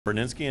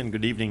Berninsky, and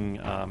good evening,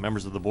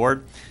 members of the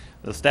board.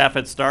 The staff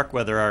at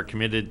Starkweather are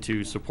committed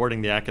to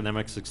supporting the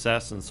academic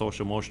success and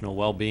social-emotional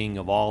well-being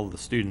of all the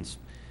students.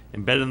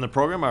 Embedded in the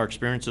program are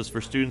experiences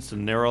for students to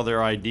narrow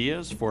their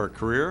ideas for a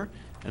career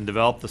and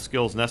develop the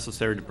skills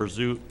necessary to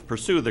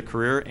pursue the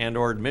career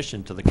and/or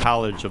admission to the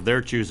college of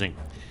their choosing.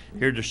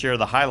 Here to share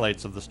the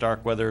highlights of the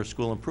Starkweather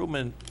School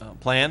Improvement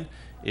Plan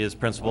is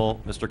Principal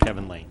Mr.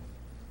 Kevin Lane.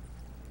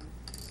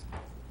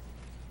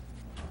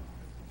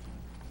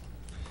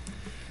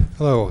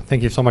 Hello,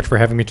 thank you so much for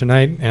having me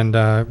tonight, and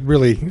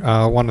really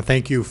want to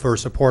thank you for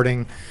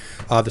supporting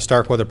the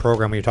Starkweather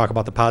program. When you talk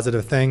about the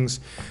positive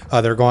things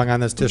that are going on in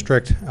this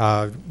district,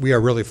 we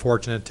are really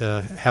fortunate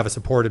to have a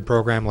supported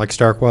program like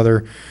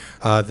Starkweather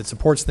that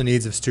supports the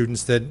needs of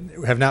students that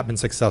have not been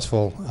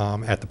successful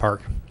at the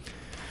park.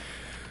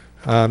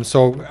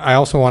 So I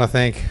also want to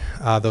thank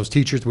those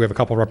teachers. We have a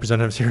couple of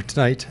representatives here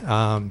tonight.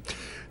 And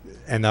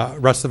the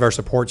rest of our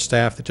support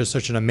staff that does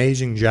such an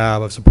amazing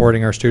job of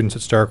supporting our students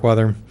at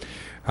Starkweather.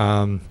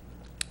 And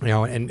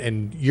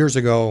years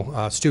ago,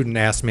 a student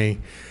asked me,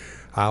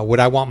 would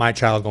I want my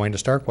child going to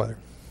Starkweather?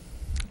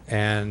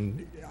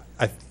 And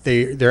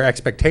their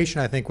expectation,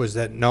 I think, was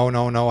that no,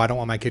 I don't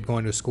want my kid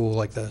going to a school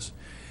like this.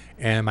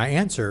 And my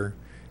answer,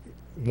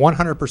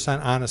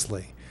 100%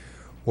 honestly,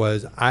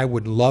 was I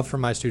would love for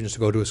my students to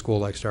go to a school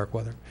like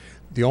Starkweather.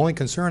 The only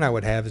concern I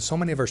would have is so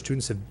many of our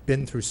students have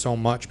been through so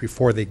much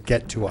before they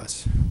get to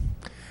us.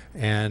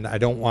 And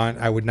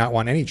I would not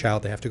want any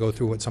child to have to go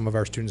through what some of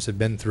our students have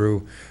been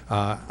through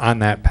on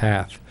that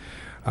path.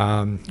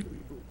 Knowing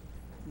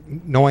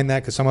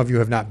that, because some of you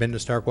have not been to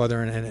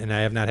Starkweather, and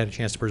I have not had a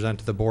chance to present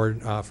to the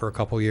board for a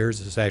couple years.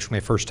 This is actually my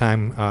first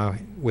time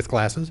with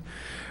classes.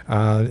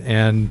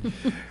 That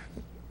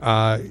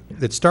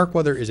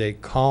Starkweather is a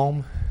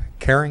calm,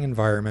 caring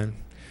environment.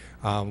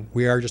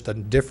 We are just a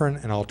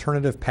different and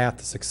alternative path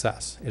to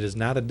success. It is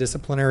not a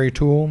disciplinary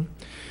tool.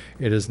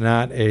 It is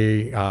not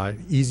a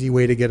easy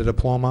way to get a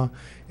diploma.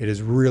 It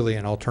is really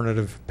an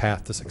alternative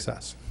path to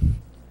success.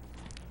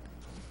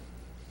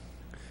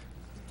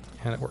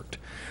 And it worked.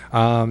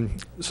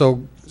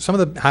 So some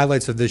of the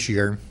highlights of this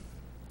year,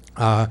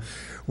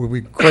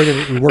 we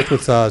worked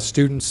with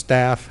students,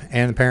 staff,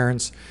 and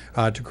parents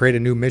to create a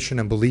new mission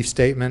and belief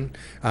statement.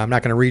 I'm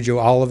not going to read you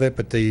all of it,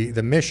 but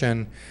the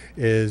mission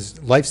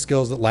is life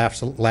skills that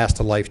last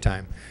a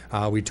lifetime.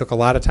 We took a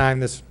lot of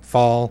time this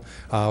fall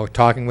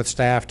talking with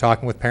staff,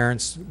 talking with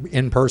parents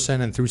in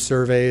person and through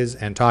surveys,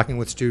 and talking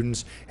with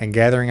students and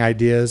gathering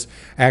ideas.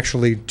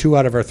 Actually, 2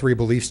 out of our 3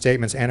 belief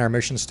statements and our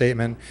mission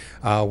statement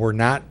were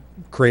not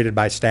created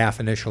by staff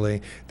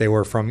initially. They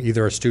were from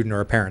either a student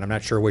or a parent. I'm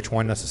not sure which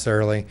one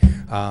necessarily,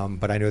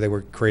 but I know they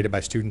were created by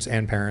students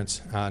and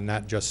parents,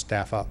 not just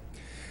staff up.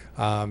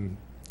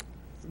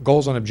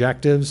 Goals and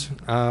objectives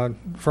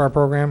for our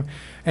program,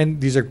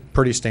 and these are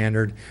pretty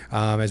standard.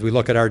 As we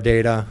look at our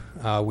data,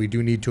 we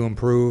do need to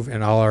improve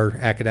in all our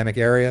academic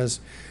areas.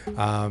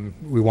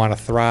 We want to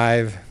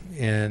thrive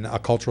in a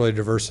culturally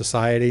diverse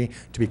society,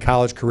 to be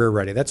college career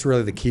ready. That's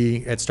really the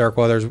key at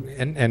Starkweather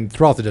and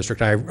throughout the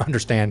district, I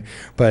understand,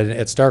 but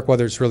at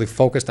Starkweather it's really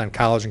focused on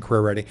college and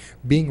career ready,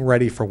 being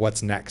ready for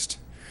what's next,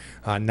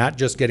 not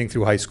just getting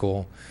through high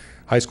school.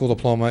 High school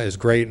diploma is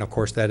great, and of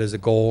course that is a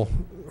goal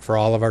for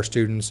all of our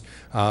students,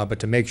 but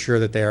to make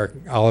sure that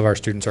all of our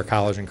students are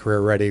college and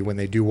career ready when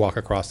they do walk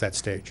across that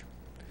stage.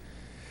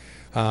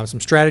 Some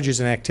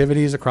strategies and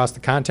activities across the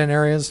content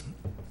areas.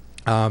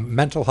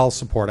 Mental health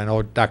support. I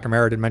know Dr.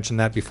 Merritt did mention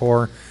that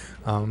before.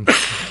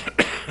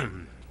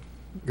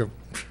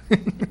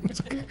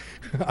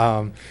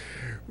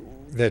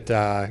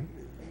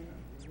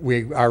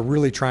 We are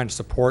really trying to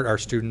support our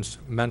students'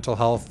 mental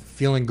health,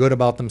 feeling good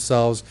about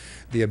themselves,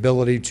 the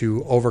ability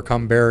to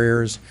overcome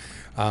barriers.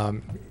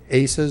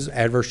 ACEs,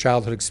 Adverse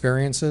Childhood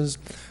Experiences,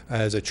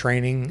 as a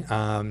training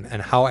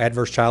and how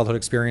adverse childhood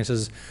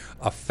experiences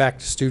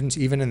affect students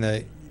even in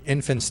the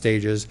infant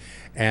stages,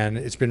 and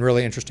it's been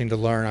really interesting to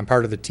learn. I'm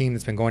part of the team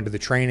that's been going to the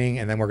training,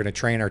 and then we're going to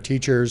train our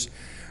teachers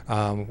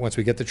once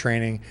we get the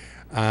training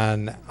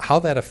on how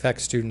that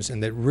affects students,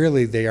 and that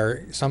really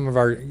some of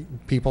our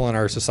people in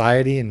our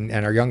society and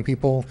our young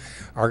people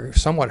are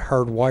somewhat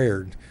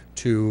hardwired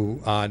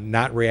to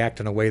not react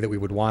in a way that we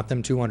would want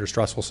them to under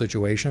stressful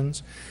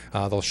situations.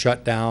 They'll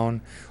shut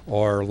down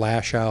or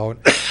lash out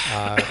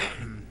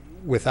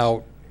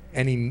without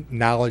any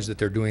knowledge that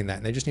they're doing that.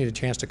 And they just need a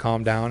chance to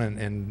calm down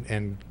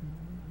and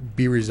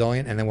be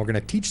resilient, and then we're going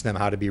to teach them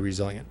how to be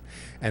resilient.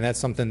 And that's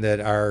something that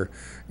our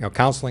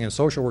counseling and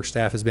social work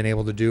staff has been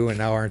able to do, and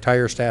now our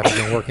entire staff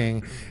has been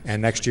working,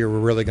 and next year we're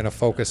really going to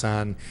focus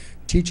on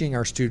teaching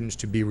our students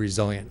to be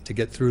resilient, to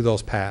get through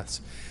those paths.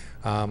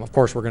 Of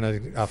course, we're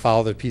going to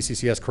follow the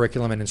P-CCS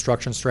curriculum and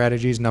instruction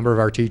strategies. A number of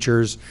our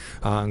teachers,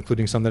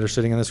 including some that are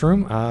sitting in this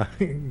room,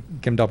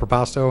 Kim Del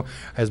Proposto,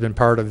 has been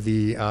part of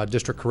the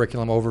district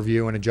curriculum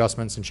overview and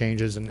adjustments and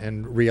changes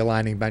and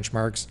realigning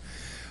benchmarks.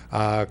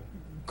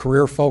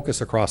 Career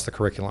focus across the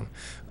curriculum.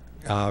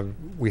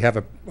 We have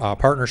a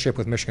partnership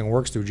with Michigan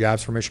Works through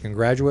Jobs for Michigan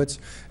Graduates,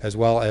 as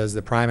well as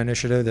the Prime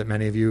Initiative that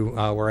many of you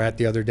were at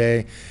the other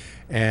day.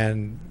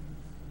 And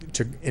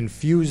to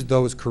infuse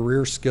those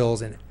career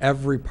skills in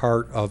every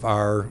part of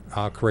our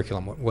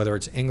curriculum, whether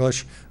it's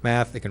English,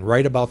 math. They can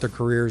write about their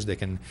careers. They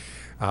can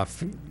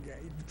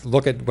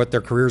look at what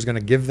their career is going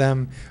to give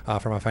them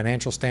from a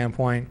financial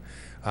standpoint.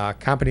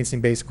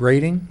 Competency-based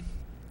grading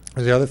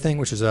is the other thing,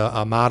 which is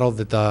a model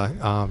that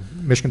the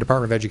Michigan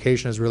Department of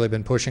Education has really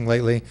been pushing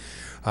lately,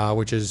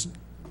 which is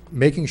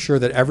making sure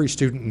that every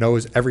student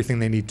knows everything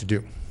they need to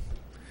do.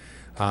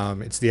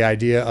 It's the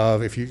idea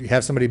of, if you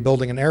have somebody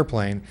building an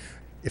airplane,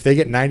 if they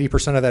get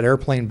 90% of that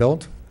airplane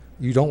built,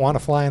 you don't want to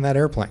fly in that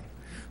airplane.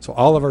 So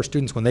all of our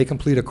students, when they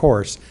complete a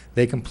course,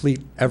 they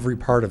complete every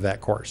part of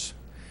that course.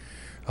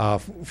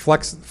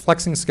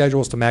 Flexing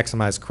schedules to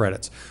maximize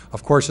credits.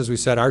 Of course, as we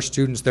said, our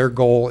students, their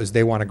goal is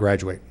they want to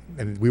graduate,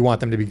 and we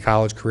want them to be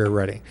college career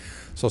ready.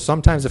 So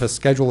sometimes if a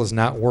schedule is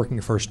not working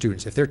for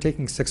students, if they're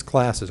taking 6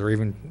 classes, or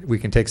even we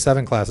can take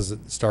 7 classes at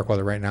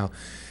Starkweather right now,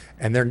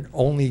 and they're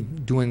only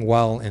doing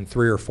well in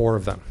 3 or 4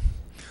 of them,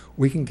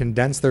 we can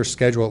condense their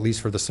schedule, at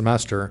least for the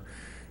semester,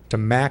 to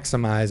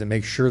maximize and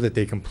make sure that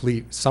they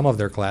complete some of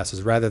their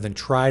classes rather than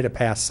try to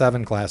pass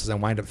 7 classes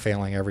and wind up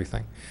failing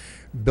everything.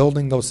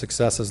 Building those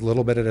successes a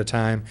little bit at a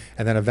time,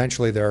 and then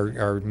eventually there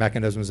are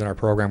mechanisms in our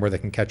program where they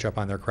can catch up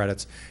on their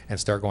credits and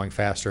start going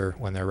faster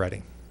when they're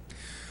ready.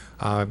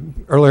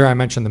 Earlier I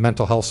mentioned the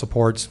mental health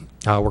supports.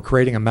 We're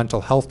creating a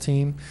mental health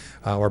team.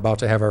 We're about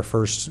to have our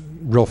first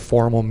real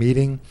formal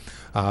meeting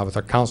with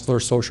our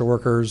counselors, social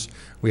workers.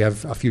 We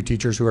have a few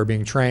teachers who are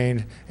being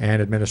trained,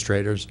 and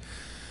administrators.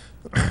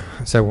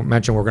 So I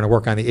mentioned we're going to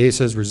work on the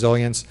ACEs,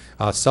 resilience,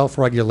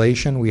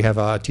 self-regulation. We have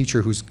a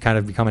teacher who's kind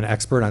of become an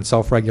expert on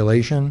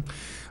self-regulation,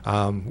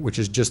 which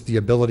is just the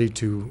ability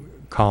to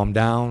calm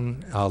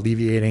down,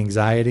 alleviate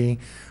anxiety.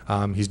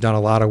 He's done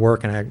a lot of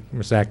work, and I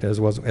must act as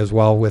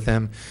well with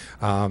him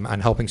on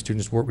helping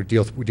students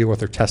deal with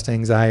their test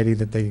anxiety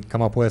that they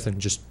come up with, and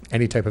just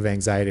any type of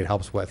anxiety it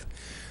helps with.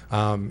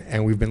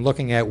 And we've been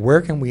looking at where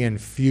can we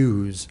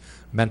infuse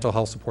mental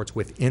health supports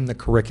within the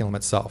curriculum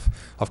itself.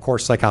 Of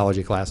course,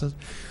 psychology classes,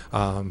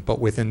 but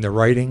within the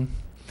writing,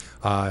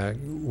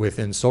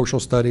 within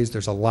social studies,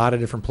 there's a lot of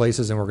different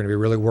places, and we're going to be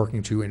really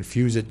working to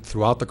infuse it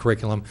throughout the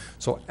curriculum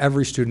so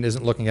every student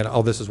isn't looking at,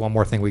 oh, this is one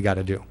more thing we got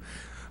to do.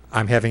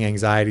 I'm having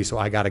anxiety, so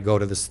I got to go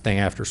to this thing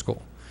after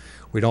school.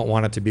 We don't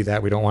want it to be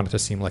that. We don't want it to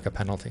seem like a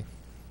penalty.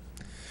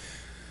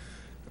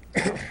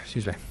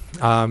 Excuse me.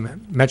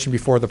 Mentioned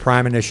before the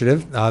PRIME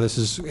initiative. This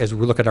is as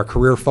we look at our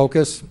career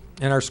focus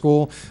in our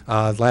school.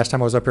 Last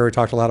time I was up here, we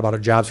talked a lot about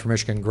Jobs for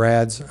Michigan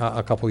grads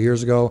a couple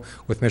years ago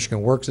with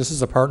Michigan Works. This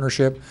is a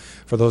partnership,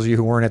 for those of you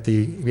who weren't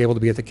able to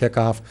be at the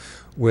kickoff,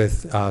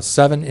 with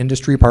 7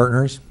 industry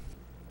partners.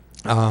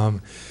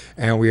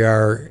 And we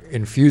are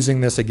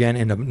infusing this again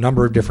in a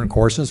number of different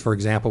courses. For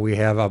example, we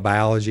have our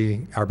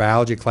biology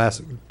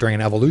class during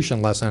an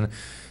evolution lesson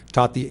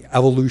taught the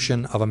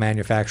evolution of a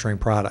manufacturing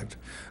product,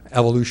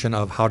 evolution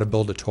of how to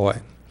build a toy.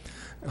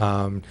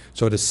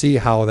 So to see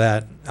how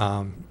that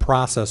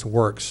process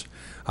works,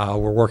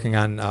 we're working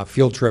on a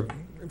field trip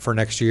for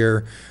next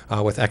year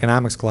with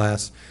economics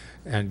class,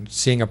 and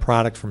seeing a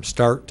product from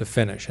start to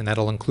finish, and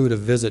that'll include a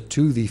visit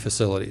to the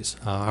facilities.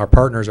 Our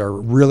partners are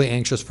really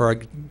anxious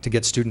to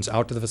get students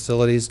out to the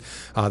facilities.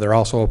 They're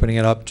also opening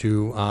it up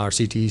to our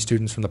CTE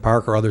students from the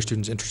park or other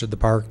students interested in the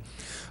park.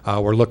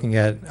 We're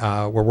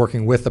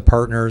working with the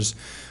partners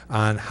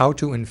on how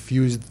to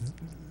infuse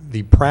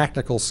the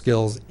practical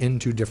skills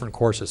into different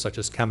courses, such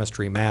as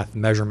chemistry, math,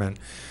 measurement,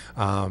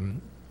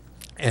 and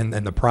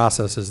the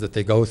processes that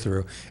they go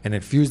through, and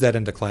infuse that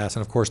into class.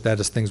 And of course, that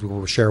is things we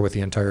will share with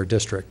the entire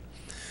district.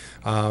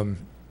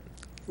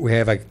 We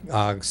have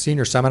a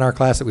senior seminar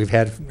class that we've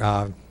had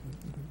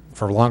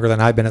for longer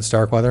than I've been at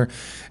Starkweather,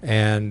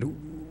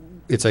 and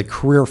it's a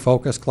career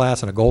focus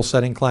class and a goal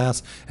setting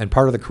class. And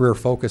part of the career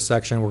focus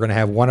section, we're going to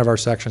have one of our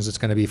sections that's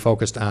going to be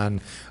focused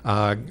on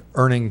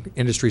earning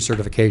industry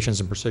certifications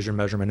in precision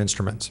measurement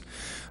instruments.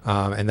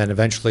 And then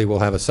eventually we'll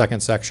have a second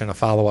section, a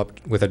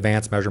follow-up with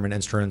advanced measurement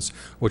instruments,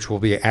 which will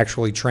be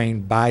actually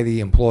trained by the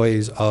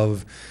employees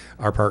of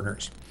our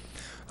partners.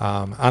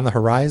 On the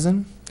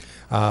horizon,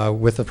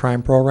 with the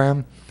PRIME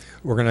program,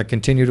 we're going to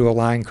continue to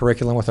align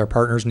curriculum with our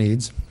partners'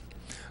 needs.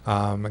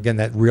 Again,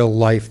 that real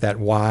life, that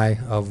why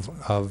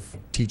of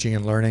teaching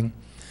and learning.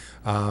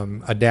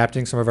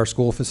 Adapting some of our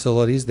school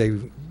facilities.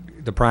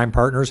 The PRIME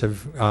partners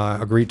have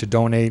agreed to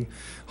donate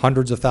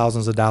hundreds of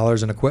thousands of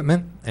dollars in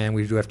equipment, and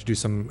we do have to do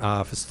some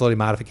facility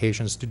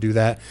modifications to do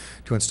that,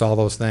 to install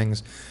those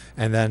things.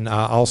 And then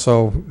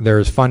also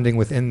there's funding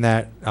within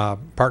that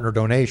partner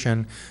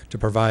donation to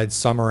provide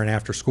summer and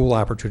after school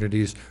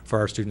opportunities for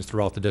our students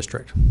throughout the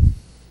district.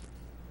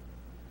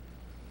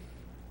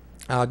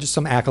 Just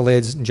some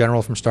accolades in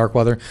general from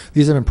Starkweather.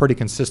 These have been pretty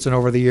consistent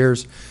over the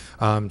years.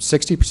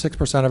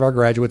 66% of our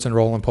graduates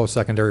enroll in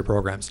post-secondary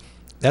programs.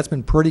 That's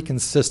been pretty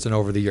consistent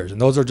over the years,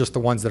 and those are just the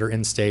ones that are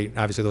in state.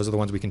 Obviously, those are the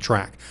ones we can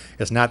track.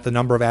 It's not the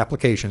number of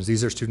applications.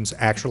 These are students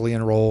actually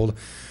enrolled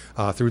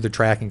through the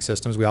tracking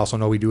systems. We also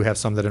know we do have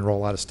some that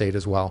enroll out of state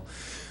as well.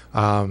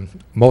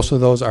 Most of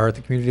those are at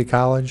the community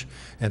college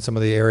and some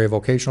of the area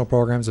vocational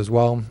programs as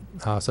well,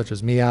 such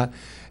as MEAT.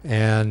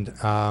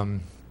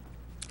 And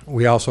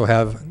we also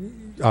have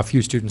a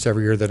few students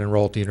every year that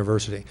enroll at the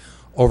university.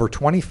 Over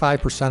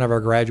 25% of our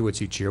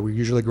graduates each year, we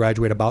usually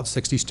graduate about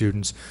 60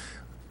 students,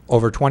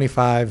 over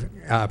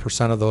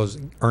 25% of those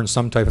earn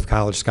some type of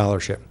college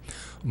scholarship.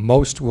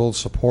 Most will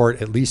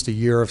support at least a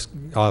year of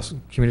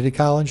community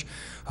college.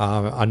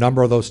 A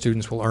number of those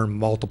students will earn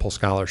multiple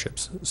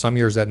scholarships. Some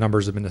years that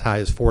numbers have been as high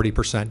as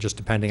 40%, just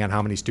depending on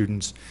how many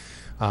students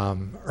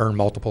earn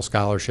multiple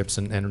scholarships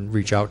and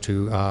reach out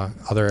to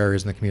other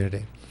areas in the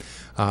community.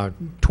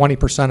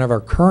 20% of our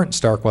current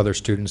Starkweather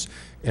students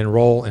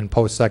enroll in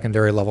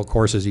post-secondary level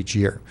courses each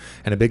year.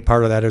 And a big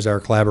part of that is our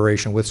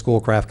collaboration with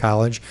Schoolcraft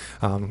College.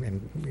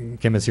 And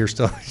Kim is here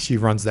still. She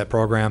runs that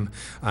program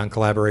on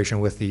collaboration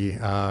with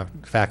the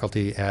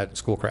faculty at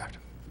Schoolcraft.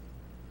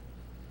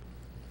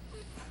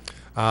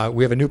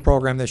 We have a new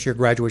program this year,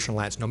 Graduation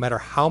Alliance. No matter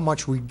how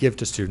much we give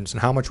to students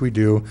and how much we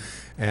do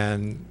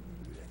and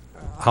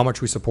how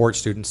much we support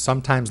students,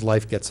 sometimes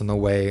life gets in the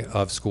way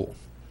of school.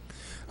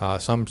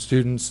 Some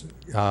students,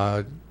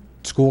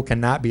 school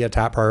cannot be a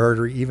top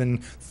priority, even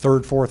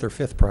third, fourth, or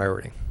fifth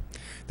priority.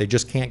 They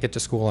just can't get to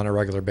school on a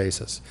regular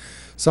basis.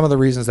 Some of the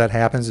reasons that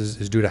happens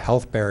is due to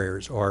health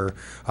barriers, or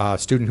a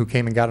student who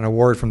came and got an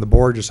award from the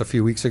board just a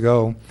few weeks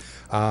ago,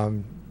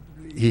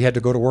 he had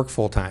to go to work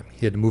full-time.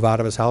 He had to move out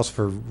of his house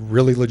for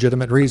really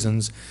legitimate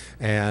reasons,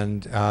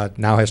 and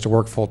now has to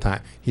work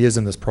full-time. He is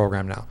in this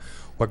program now.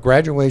 What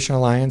Graduation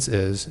Alliance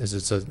is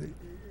it's a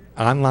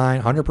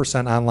online,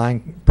 100%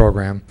 online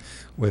program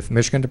with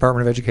Michigan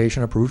Department of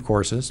Education approved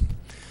courses.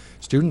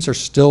 Students are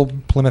still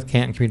Plymouth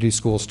Canton Community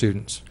School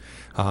students.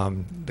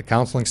 The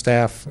counseling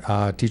staff,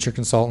 teacher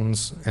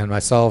consultants, and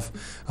myself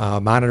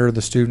monitor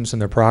the students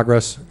and their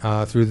progress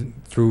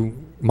through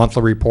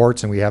monthly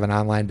reports, and we have an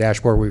online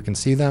dashboard where we can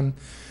see them.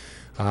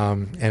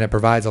 And it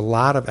provides a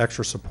lot of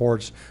extra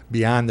supports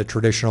beyond the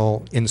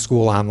traditional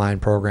in-school online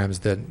programs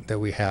that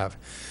we have.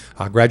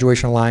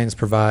 Graduation Alliance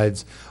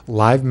provides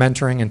live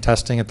mentoring and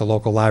testing at the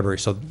local library.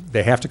 So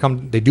they have to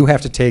come, they do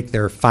have to take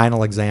their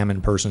final exam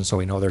in person, so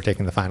we know they're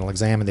taking the final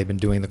exam and they've been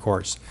doing the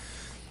course.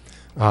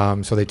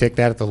 So they take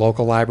that at the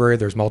local library.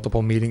 There's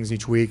multiple meetings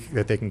each week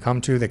that they can come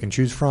to, they can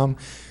choose from.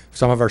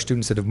 Some of our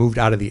students that have moved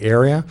out of the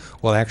area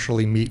will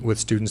actually meet with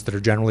students that are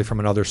generally from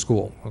another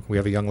school. We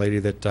have a young lady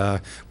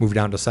that moved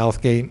down to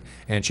Southgate,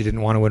 and she didn't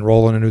want to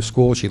enroll in a new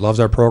school. She loves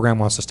our program,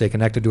 wants to stay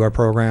connected to our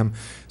program,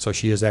 so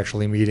she is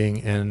actually meeting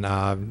in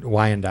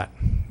Wyandotte.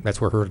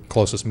 That's where her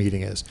closest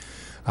meeting is.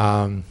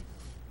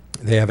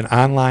 They have an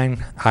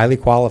online, highly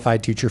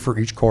qualified teacher for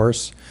each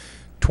course,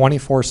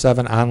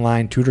 24/7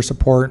 online tutor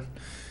support.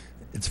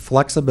 It's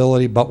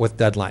flexibility, but with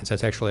deadlines.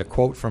 That's actually a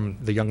quote from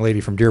the young lady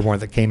from Dearborn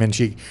that came in.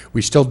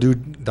 We still do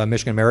the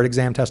Michigan Merit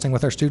Exam testing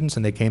with our students,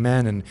 and they came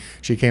in, and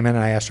she came in,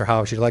 and I asked her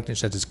how she liked it.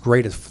 She said, it's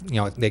great. It's,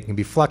 they can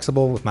be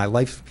flexible with my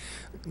life,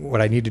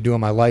 what I need to do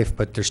in my life,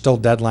 but there's still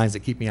deadlines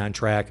that keep me on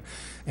track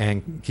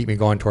and keep me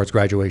going towards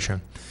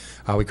graduation.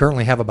 We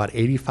currently have about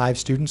 85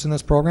 students in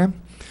this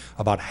program.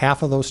 About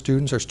half of those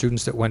students are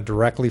students that went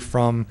directly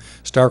from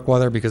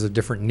Starkweather because of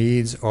different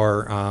needs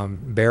or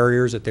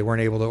barriers that they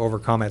weren't able to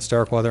overcome at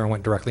Starkweather and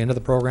went directly into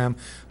the program.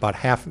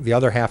 The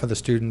other half of the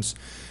students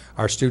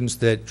are students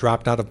that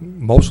dropped out of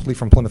mostly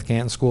from Plymouth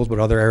Canton schools, but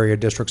other area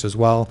districts as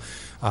well,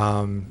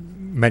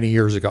 many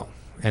years ago.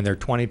 And they're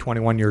 20,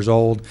 21 years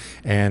old,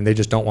 and they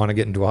just don't want to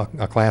get into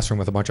a classroom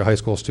with a bunch of high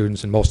school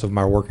students, and most of them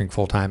are working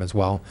full-time as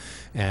well,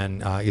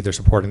 and either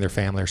supporting their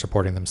family or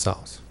supporting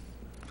themselves.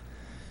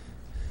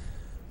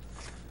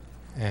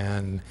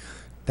 And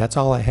that's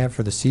all I have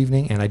for this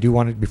evening. And I do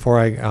want to, before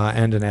I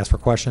end and ask for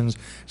questions,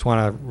 just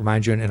want to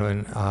remind you,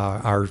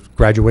 our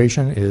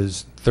graduation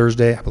is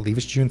Thursday. I believe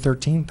it's June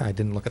 13th. I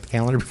didn't look at the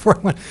calendar before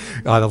I went.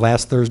 The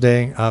last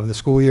Thursday of the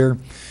school year,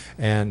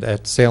 and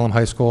at Salem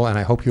High School. And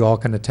I hope you all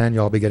can attend.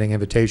 You'll all be getting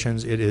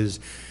invitations. It is,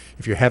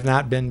 if you have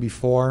not been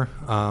before,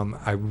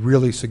 I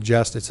really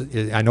suggest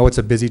I know it's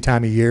a busy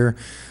time of year,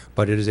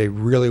 but it is a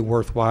really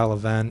worthwhile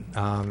event.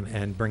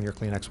 And bring your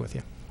Kleenex with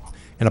you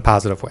in a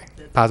positive way.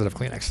 Positive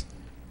Kleenex.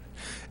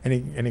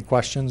 Any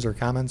questions or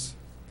comments?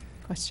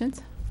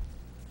 Questions?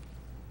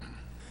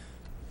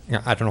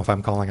 Yeah, I don't know if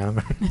I'm calling on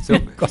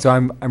them. So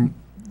I'm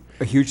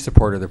a huge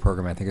supporter of the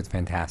program. I think it's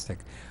fantastic.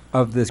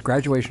 Of this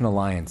Graduation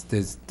Alliance,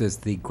 does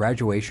the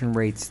graduation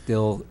rate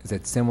still, is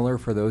it similar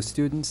for those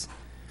students?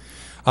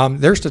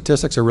 Their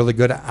statistics are really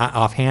good.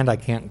 Offhand, I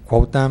can't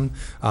quote them.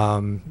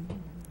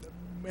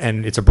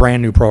 And it's a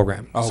brand new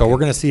program. Okay. So we're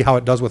going to see how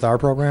it does with our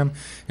program.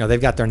 They've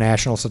got their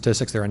national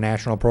statistics. They're a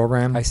national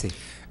program. I see.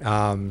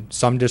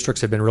 Some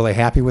districts have been really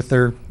happy with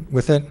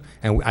it,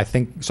 and I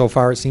think so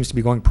far it seems to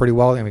be going pretty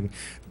well. I mean,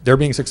 they're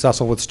being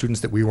successful with students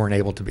that we weren't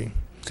able to be.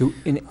 So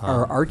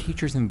are our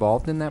teachers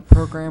involved in that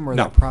program or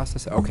that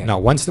process? Okay. No,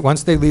 once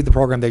they leave the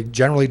program, they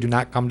generally do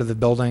not come to the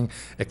building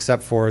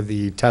except for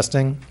the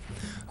testing.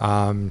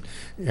 You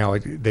know,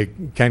 they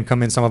can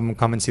come in, some of them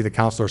come and see the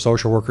counselor or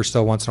social worker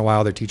still once in a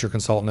while, their teacher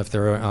consultant if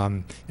they're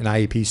an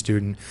IEP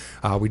student.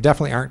 We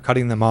definitely aren't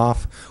cutting them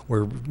off.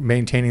 We're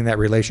maintaining that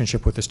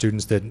relationship with the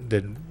students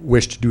that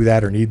wish to do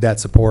that or need that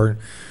support.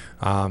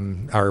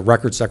 Our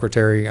record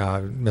secretary,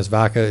 Ms.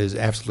 Vaca, is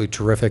absolutely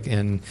terrific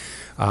in,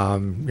 you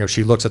know,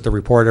 she looks at the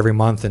report every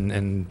month,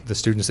 and the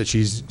students that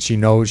she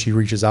knows, she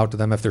reaches out to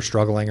them if they're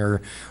struggling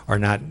or are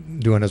not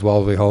doing as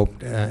well as we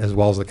hope, as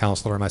well as the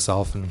counselor and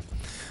myself and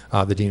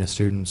the dean of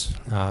students.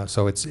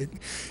 So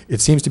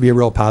it seems to be a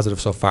real positive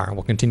so far.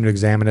 We'll continue to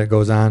examine it. It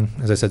goes on.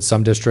 As I said,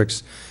 some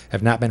districts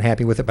have not been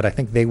happy with it, but I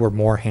think they were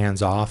more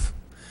hands-off,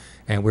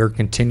 and we're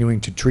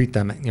continuing to treat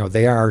them. You know,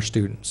 they are our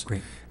students.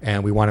 Great.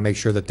 And we want to make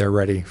sure that they're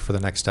ready for the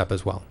next step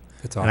as well.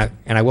 That's awesome.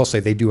 And I will say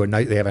they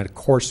have a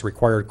course,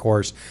 required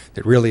course,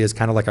 that really is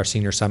kind of like our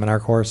senior seminar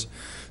course.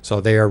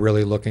 So they are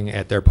really looking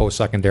at their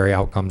post-secondary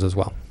outcomes as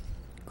well.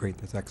 Great,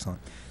 that's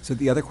excellent. So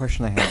the other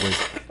question I had was,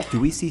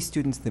 do we see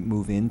students that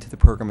move into the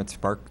program at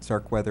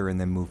Starkweather and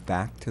then move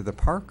back to the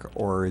park,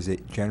 or is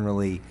it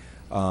generally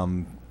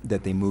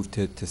that they move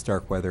to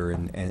Starkweather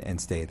and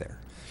stay there?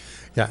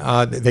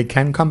 Yeah, they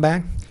can come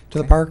back to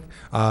the park.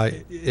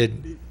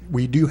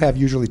 We do have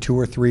usually 2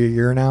 or 3 a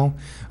year now.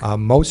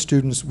 Most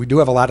students, we do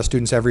have a lot of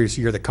students every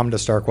year that come to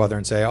Starkweather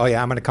and say, oh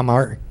yeah, I'm going to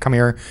come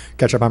here,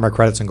 catch up on my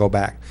credits and go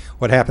back.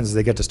 What happens is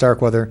they get to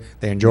Starkweather,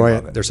 they enjoy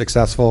it, they're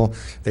successful,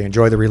 they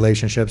enjoy the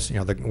relationships, you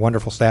know, the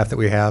wonderful staff that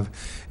we have,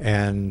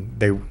 and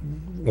they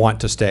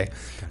want to stay.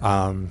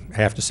 I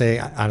have to say,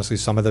 honestly,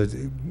 some of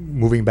the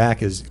moving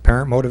back is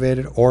parent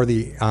motivated, or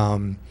the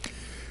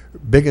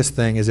biggest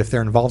thing is if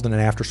they're involved in an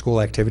after-school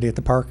activity at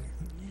the park.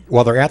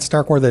 While they're at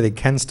Starkweather, they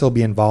can still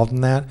be involved in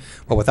that,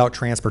 but without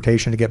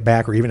transportation to get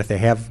back, or even if they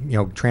have, you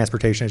know,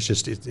 transportation,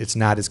 it's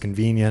not as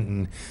convenient.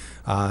 And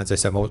as I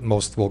said,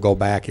 most will go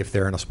back if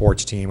they're in a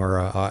sports team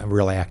or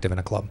really active in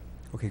a club.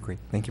 Okay, great.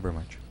 Thank you very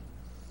much.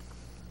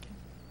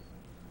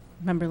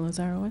 Member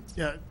Lazarowitz?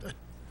 Yeah, I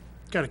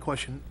got a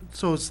question.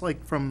 So it's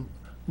like from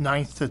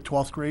 9th to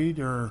 12th grade,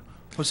 or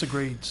what's the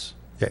grades?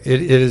 Yeah,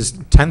 it is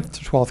 10th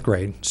to 12th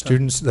grade.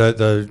 Students,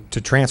 to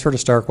transfer to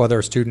Starkweather,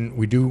 a student,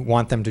 we do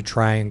want them to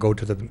try and go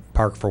to the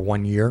park for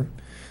 1 year.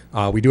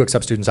 We do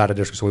accept students out of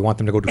district, so we want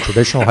them to go to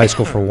traditional high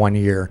school for 1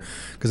 year,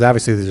 because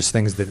obviously there's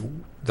things that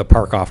the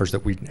park offers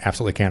that we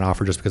absolutely can't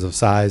offer just because of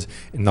size,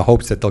 in the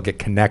hopes that they'll get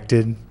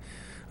connected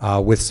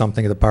with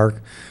something at the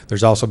park.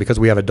 There's also, because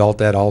we have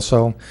adult ed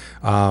also,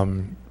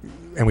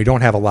 and we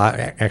don't have a lot.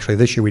 Actually,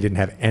 this year we didn't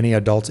have any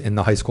adults in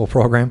the high school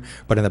program,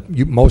 but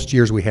in most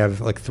years we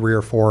have like 3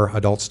 or 4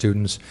 adult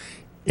students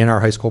in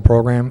our high school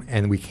program,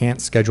 and we can't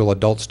schedule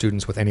adult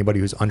students with anybody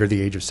who's under the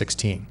age of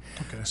 16.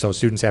 Okay. So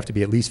students have to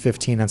be at least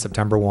 15 on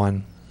September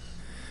 1,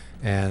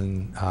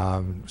 and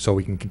so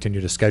we can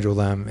continue to schedule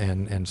them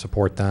and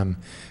support them.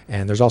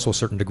 And there's also a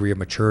certain degree of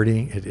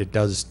maturity. It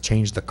does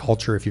change the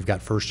culture if you've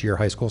got first-year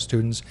high school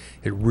students.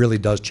 It really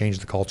does change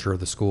the culture of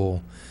the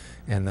school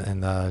and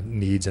the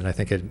needs, and I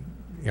think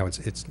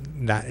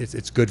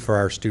it's good for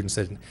our students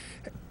that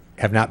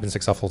have not been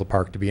successful at the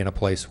park to be in a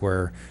place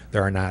where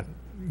there are not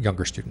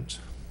younger students.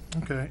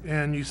 Okay,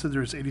 and you said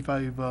there's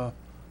 85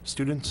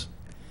 students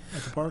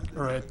at the park,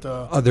 or at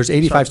there's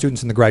 85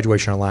 students in the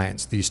Graduation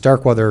Alliance. The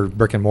Starkweather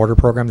brick and mortar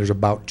program, there's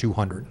about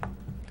 200.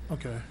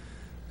 Okay,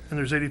 and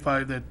there's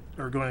 85 that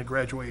are going to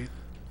graduate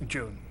in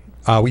June.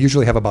 We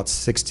usually have about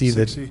 60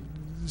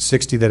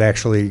 that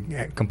actually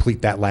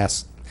complete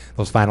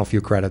those final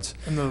few credits.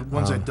 And the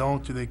ones that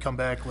don't, do they come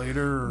back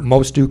later? Or?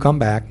 Most do come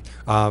back.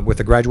 With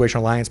the Graduation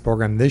Alliance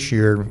program this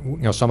year, you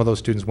know, some of those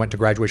students went to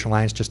Graduation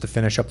Alliance just to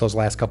finish up those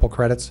last couple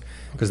credits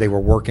because they were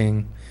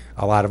working.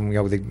 A lot of them, you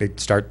know,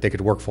 they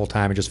could work full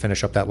time and just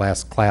finish up that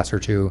last class or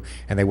two,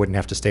 and they wouldn't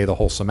have to stay the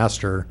whole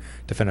semester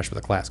to finish with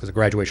a class. Because the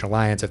Graduation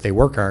Alliance, if they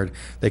work hard,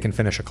 they can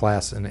finish a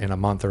class in a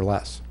month or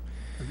less.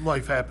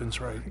 Life happens,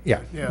 right?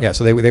 Yeah.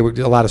 So they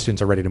a lot of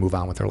students are ready to move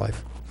on with their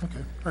life. Okay,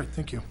 all right,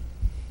 thank you.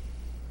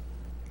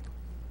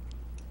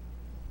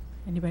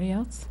 Anybody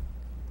else?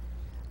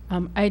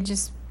 I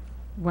just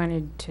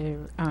wanted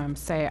to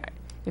say,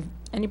 if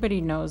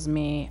anybody knows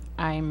me,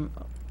 I'm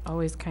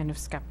always kind of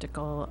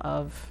skeptical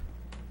of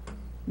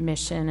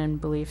mission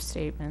and belief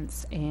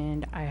statements,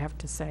 and I have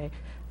to say,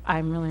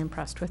 I'm really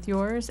impressed with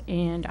yours,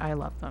 and I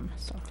love them.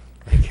 So,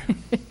 Thank you.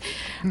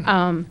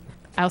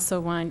 I also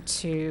want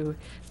to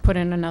put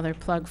in another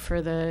plug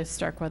for the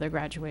Starkweather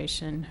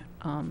graduation.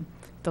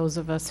 Those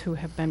of us who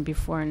have been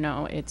before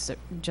know it's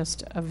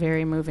just a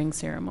very moving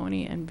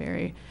ceremony and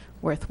very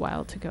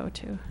worthwhile to go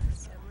to.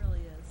 So. It really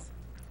is.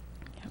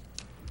 Yep.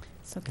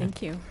 So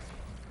thank you.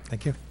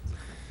 Thank you.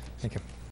 Thank you.